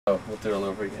Oh, we'll do it all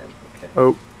over again. Okay.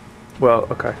 Oh, well,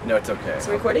 okay. No, it's okay. Is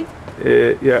it recording?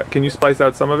 Yeah, can you splice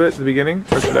out some of it at the beginning,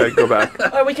 or should I go back?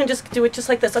 Or we can just do it just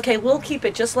like this. Okay, we'll keep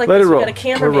it just like Let this. it We've roll. got a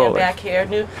cameraman back here.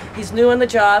 He's new on the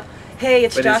job. Hey,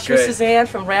 it's But Joshua it's good. Suzanne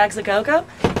from Rags-A-GoGo,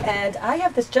 and I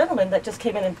have this gentleman that just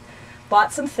came in and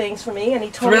bought some things for me, and he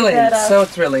told Thrilling, me that... so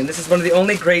thrilling. This is one of the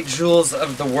only great jewels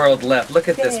of the world left. Look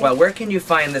at this. Hey. Wow, where can you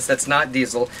find this that's not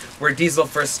diesel? Where diesel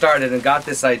first started and got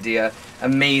this idea.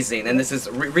 Amazing. And this is,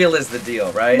 real is the deal,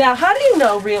 right? Now, how do you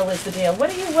know real is the deal? What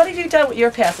have you done with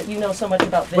your past that you know so much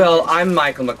about vintage? Well, I'm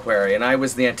Michael McQuary, and I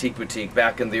was the Antique Boutique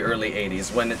back in the early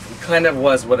 80s when it kind of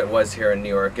was what it was here in New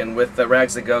York. And with the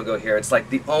Rags-A-GoGo here, it's like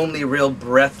the only real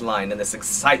breath line in this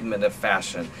excitement of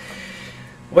fashion.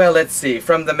 Well, let's see.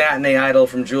 From the matinee idol,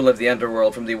 from Jewel of the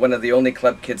Underworld, from one of the only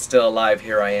club kids still alive,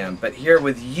 here I am. But here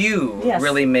with you Yes.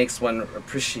 really makes one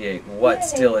appreciate what Yay.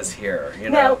 still is here. You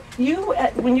Now, know.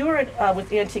 when you were with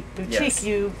the Antique Boutique, Yes.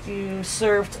 you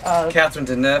served... Catherine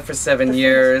Deneuve for 7 The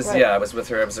years. famous- right. Yeah, I was with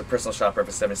her. I was a personal shopper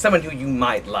for 7 years. Someone who you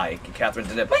might like, Catherine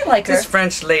Deneuve. Might like her. This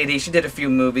French lady. She did a few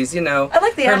movies, you know. I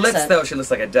like the her accent. lips, though, she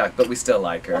looks like a duck, but we still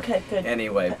like her. Okay, good.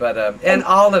 Anyway, but and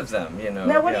all of them, you know.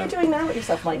 Now, what yeah. are you doing now with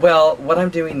yourself, Mike? Well, what I'm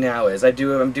doing now is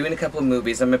I'm doing a couple of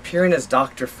movies. I'm appearing as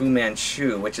Dr. Fu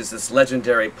Manchu, which is this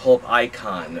legendary pulp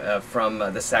icon from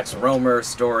the Sax Rohmer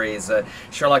stories,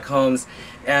 Sherlock Holmes,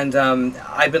 and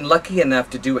I've been lucky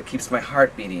enough to do what keeps my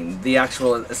heart beating. The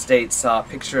actual estate saw a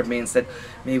picture of me and said,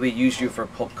 "May we use you for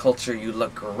pulp culture? You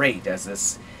look great as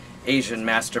this Asian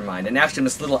mastermind." And actually I'm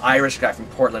this little Irish guy from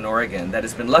Portland, Oregon that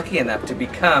has been lucky enough to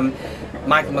become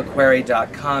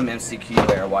MichaelMcQuary.com,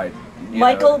 McQuary.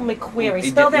 Michael McQuary.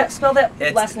 Spell that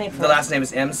last name for The us. last name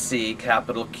is MC,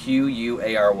 capital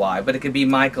Q-U-A-R-Y. But it could be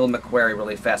Michael McQuary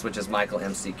really fast, which is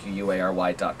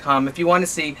MichaelMCQUARY.com. If you want to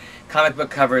see comic book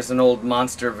covers and old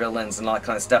monster villains and all that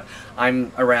kind of stuff,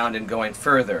 I'm around and going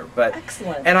further. But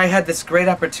Excellent. And I had this great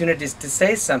opportunity to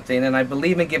say something, and I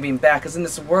believe in giving back, because in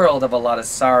this world of a lot of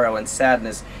sorrow and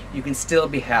sadness, you can still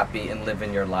be happy and live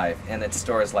in your life. And it's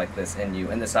stores like this in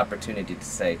you, and this opportunity to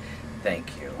say thank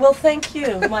you. Well, thank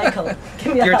you, Michael.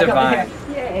 Give me a You're hug over divine.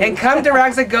 here. Yay. And come to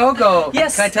Rags-A-GoGo.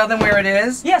 Yes. Can I tell them where it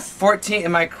is? Yes. 14.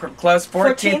 Am I close?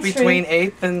 14th 14th between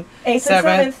 8th and 8th and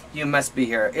 7th. You must be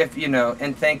here. If you know.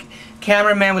 And thank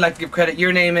cameraman. We'd like to give credit.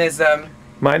 Your name is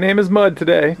My name is Mud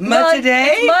today. Mud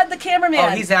today. It's Mud, the cameraman. Oh,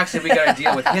 he's actually. We got to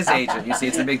deal with his agent. You see,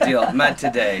 it's a big deal. Mud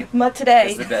today. Mud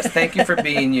today. Is the best. Thank you for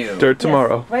being you. Dirt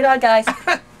tomorrow. Right on, guys.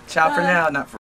 Ciao for now. Not for.